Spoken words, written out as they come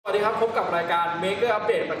สวัสดีครับพบกับรายการ Maker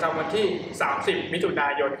Update ประจำวันที่ 30 มิถุนา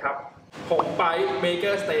ยนครับผมไป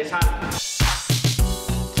Makerstation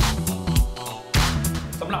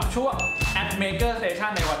สำหรับช่วง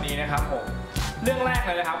Makerstation ในวันนี้นะครับผมเรื่องแรกเ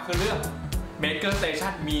ลยนะครับคือเรื่อง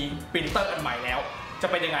Makerstation มีปรินเตอร์อันใหม่แล้วจะ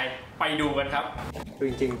เป็นยังไงไปดูกันครับคือ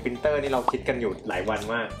จริงๆปรินเตอร์นี่เราคิดกันอยู่หลายวัน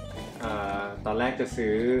มากตอนแรกจะ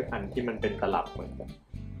ซื้ออันที่มันเป็นตลับเหมือน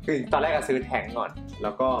คือตอนแรกก็ซื้อแท่งก่อนแ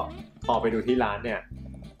ล้วก็พอไปดูที่ร้านเนี่ย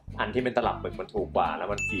อันที่เป็นตลับหมึกมันถูกกว่าแล้ว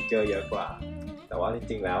มันฟีเจอร์เยอะกว่าแต่ว่าจ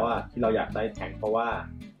ริงๆแล้วที่เราอยากได้แท่งเพราะว่า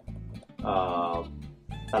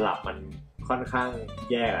ตลับมันค่อนข้าง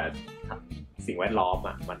แย่สิ่งแวดล้อม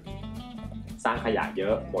มันสร้างขยะเยอ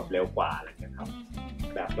ะหมดเร็วกว่าอะไรเงี้ยครับ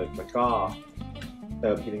แบบหมึกมันก็เ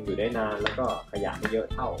ติมทีนึงอยู่ได้นานแล้วก็ขยะไม่เยอะ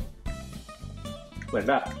เท่าเหมือน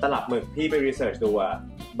แบบตลับหมึกที่ไปรีเสิร์ชดู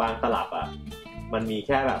บางตลับมันมีแ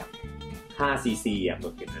ค่แบบ5 cc ห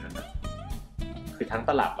มึกนะครับคือทั้ง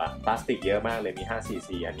ตลับพลาสติกเยอะมากเลยมี5 cc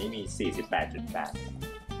อันนี้มี 48.8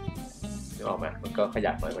 นึกออกไหมมันก็ขย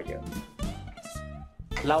ะน้อยกว่าเยอะ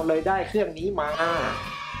เราเลยได้เครื่องนี้มา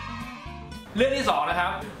เรื่องที่2นะครั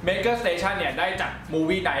บ Makerstation เนี่ยได้จัด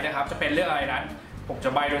Movie Night นะครับจะเป็นเรื่องอะไรนั้นผมจะ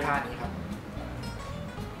ใบ้ด้วยท่านี้ครับ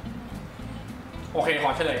โอเคขอ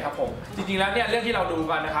เฉลยครับผมจริงๆแล้วเนี่ยเรื่องที่เราดู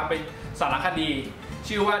กันนะครับเป็นสารคดี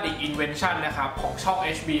ชื่อว่า The Invention นะครับของช่อง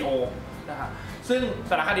HBO นะครับซึ่ง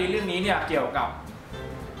สารคดีเรื่องนี้เนี่ยเกี่ยวกับ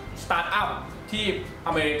สตาร์ทอัพที่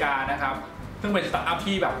อเมริกานะครับซึ่งเป็นสตาร์ทอัพ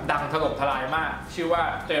ที่แบบดังถล่มทลายมากชื่อว่า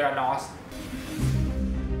Theranos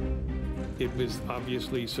It was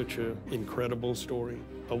obviously such an incredible story.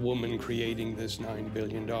 A woman creating this $9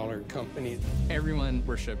 billion company. Everyone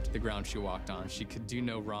worshipped the ground she walked on. She could do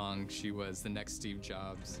no wrong. She was the next Steve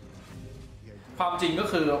Jobs. ความจริงก็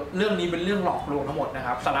คือเรื่องนี้เป็นเรื่องหลอกลวงทั้งหมดนะค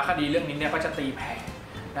รับสารคดีเรื่องนี้เนี่ยก็จะตีแผ่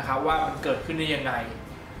นะครับว่ามันเกิดขึ้นได้ยังไง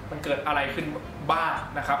มันเกิดอะไรขึ้นบ้าง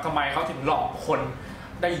นะครับทำไมเขาถึงหลอกคน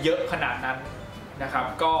ได้เยอะขนาดนั้นนะครับ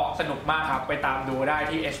ก็สนุกมากครับไปตามดูได้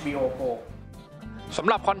ที่ HBO Goสำ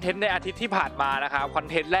หรับคอนเทนต์ในอาทิตย์ที่ผ่านมานะครับคอน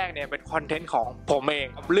เทนต์แรกเนี่ยเป็นคอนเทนต์ของผมเอง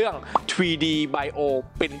เรื่อง 3D Bio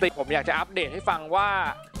Printing ผมอยากจะอัปเดตให้ฟังว่า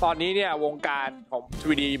ตอนนี้เนี่ยวงการของ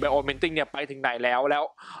 3D Bio Printing เนี่ยไปถึงไหนแล้ว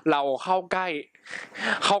เราเข้าใก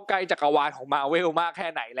ล้จักรวาลของ Marvel มากแค่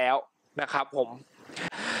ไหนแล้วนะครับผม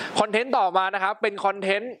คอนเทนต์ต่อมานะครับเป็นคอนเท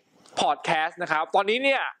นต์พอดแคสต์นะครับตอนนี้เ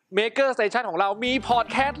นี่ย Makerstation ของเรามีพอด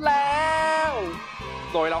แคสต์แล้ว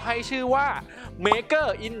โดยเราให้ชื่อว่า Maker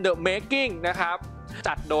in the Making นะครับ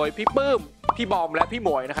จัดโดยพี่ปื้มพี่บอมและพี่หม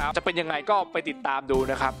วยนะครับจะเป็นยังไงก็ไปติดตามดู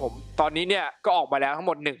นะครับผมตอนนี้เนี่ยก็ออกมาแล้วทั้งห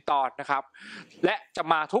มด1 ตอนนะครับและจะ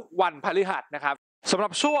มาทุกวันพฤหัสนะครับสำหรั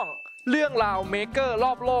บช่วงเรื่องราว Maker ร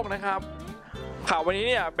อบโลกนะครับข่าววันนี้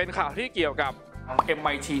เนี่ยเป็นข่าวที่เกี่ยวกับ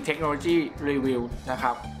MIT Technology Review นะค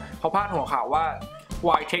รับเขาพาดหัวข่าวว่า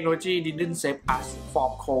Why Technology Didn't Save Us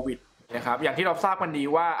from COVIDนะครับอย่างที่เราทราบกันดี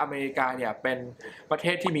ว่าอเมริกาเนี่ยเป็นประเท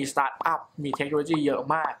ศที่มีสตาร์ทอัพมีเทคโนโลยีเยอะ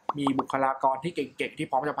มากมีบุคลากรที่เก่งๆที่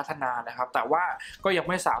พร้อมจะพัฒนานะครับแต่ว่าก็ยัง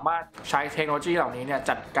ไม่สามารถใช้เทคโนโลยีเหล่านี้เนี่ย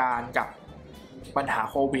จัดการกับปัญหา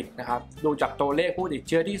โควิดนะครับดูจากตัวเลขผู้ติดเ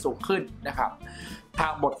ชื้อที่สูงขึ้นนะครับทา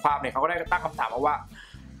งบทความเนี่ยเขาก็ได้ตั้งคำถามมาว่า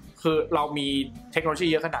คือเรามีเทคโนโลยี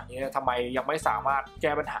เยอะขนาดนี้ทำไมยังไม่สามารถแ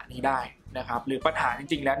ก้ปัญหานี้ได้นะครับหรือปัญหาจ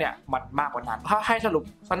ริงๆแล้วเนี่ยมันมากกว่านั้นถ้าให้สรุป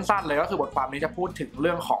สั้นๆเลยก็คือบทความนี้จะพูดถึงเ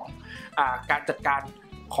รื่องของการจัดการ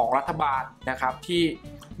ของรัฐบาลนะครับที่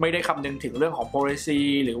ไม่ได้คำนึงถึงเรื่องของ policy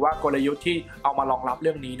หรือว่ากลยุทธ์ที่เอามารองรับเ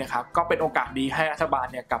รื่องนี้นะครับก็เป็นโอกาสดีให้รัฐบาล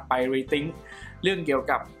เนี่ยกลับไป rethink เรื่องเกี่ยว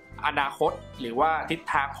กับอนาคตหรือว่าทิศ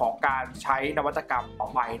ทางของการใช้นวัตกรรมต่อ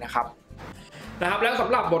ไปนะครับแล้วส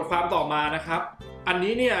ำหรับบทความต่อมานะครับอัน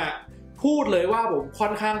นี้เนี่ยพูดเลยว่าผมค่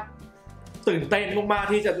อนข้างตื่นเต้นมาก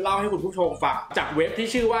ๆที่จะเล่าให้คุณผู้ชมฟังจากเว็บที่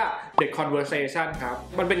ชื่อว่า The Conversation ครับ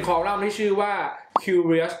มันเป็นคอลัมน์ที่ชื่อว่า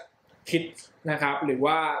Curious Kids นะครับหรือ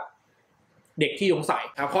ว่าเด็กที่สงสัย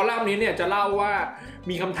ครับคอลัมน์นี้เนี่ยจะเล่าว่า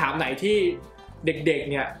มีคำถามไหนที่เด็กๆ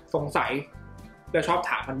เนี่ยสงสัยและชอบ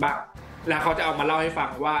ถามกันบ้างแล้วเขาจะเอามาเล่าให้ฟัง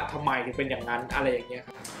ว่าทำไมถึงเป็นอย่างนั้นอะไรอย่างเงี้ยค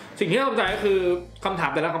รับสิ่งที่น่าสนใจก็คือคำถา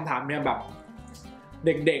มแต่ละคำถามเนี่ยแบบเ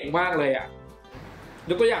ด็กๆมากเลย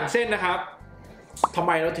ยกตัวอย่างเช่นนะครับทำไ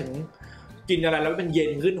มเราถึงกินอะไรแล้วมันเย็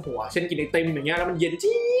นขึ้นหัวเช่นกินไอติมอย่างเงี้ยแล้วมันเย็น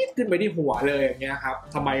จี๊ดขึ้นไปที่หัวเลยอย่างเงี้ยครับ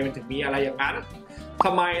ทำไมมันถึงมีอะไรอย่างนั้นท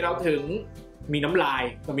ำไมเราถึงมีน้ำลาย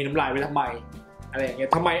เรามีน้ำลายไว้ทำไมอะไรอย่างเงี้ย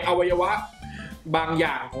ทำไมอวัยวะบางอ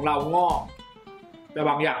ย่างของเรางอกแต่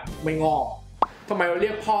บางอย่างไม่งอกทำไมเราเรี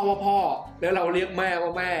ยกพ่อว่าพ่อแล้วเราเรียกแม่ว่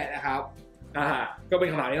าแม่นะครับก็เป็น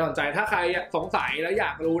คำถามที่น่าสนใจถ้าใครสงสัยและอย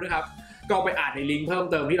ากรู้นะครับก็ไปอ่านในลิงก์เพิ่ม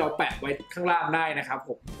เติมที่เราแปะไว้ข้างล่างได้นะครับผ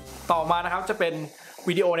มต่อมานะครับจะเป็น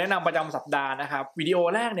วิดีโอแนะนำประจำสัปดาห์นะครับวิดีโอ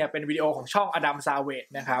แรกเนี่ยเป็นวิดีโอของช่องอดัมซาเวจ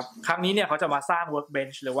นะครับครั้งนี้เนี่ยเขาจะมาสร้าง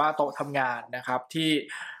workbench หรือว่าโต๊ะทำงานนะครับที่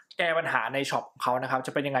แก้ปัญหาในช็อปของเขานะครับจ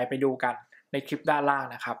ะเป็นยังไงไปดูกันในคลิปด้านล่าง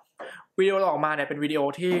นะครับวิดีโอออกมาเนี่ยเป็นวิดีโอ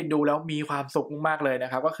ที่ดูแล้วมีความสุขมากๆเลยน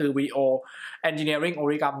ะครับก็คือวิดีโอ engineering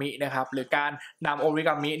origami นะครับหรือการนำ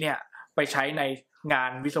origami เนี่ยไปใช้ในงา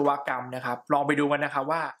นวิศวกรรมนะครับลองไปดูกันนะครับ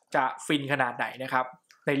ว่าจะฟินขนาดไหนนะครับ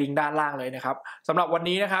ในลิงก์ด้านล่างเลยนะครับสำหรับวัน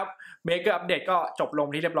นี้นะครับ Maker Update ก็จบลง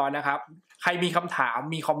ที่เรียบร้อยแล้วครับใครมีคำถาม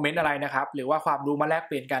มีคอมเมนต์อะไรนะครับหรือว่าความรู้มาแลกเ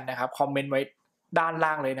ปลี่ยนกันนะครับคอมเมนต์ไว้ด้านล่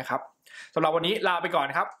างเลยนะครับสำหรับวันนี้ลาไปก่อ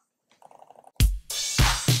นครับ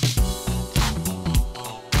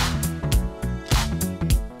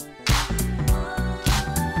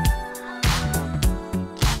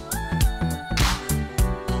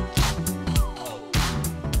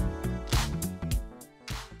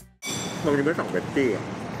มันยังไม่สั่งเวจจี้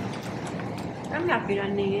น้ำอยากกินอั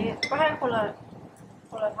นนี้ก็ให้คนล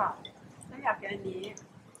ะถาดน้ำอยากกิน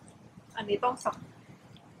อันนี้ต้องสั่ง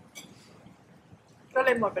ก็เล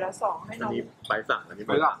ยหมดไปแล้ว2ให้น้องอันนี้ไปสั่งอันนี้ไ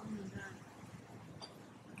ปสั่ง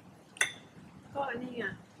ก็อันนี้ไง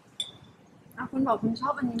คุณบอกคุณชอ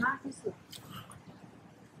บอันนี้มากที่สุด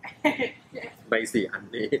ใบ4อัน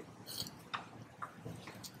นี้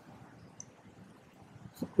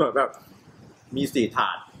เหมือนแบบมี4ถ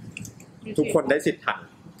าดทุกคนได้สิทธิ์สั่ง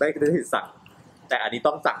ได้สิทธิ์สั่งแต่อันนี้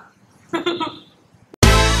ต้องสั่ง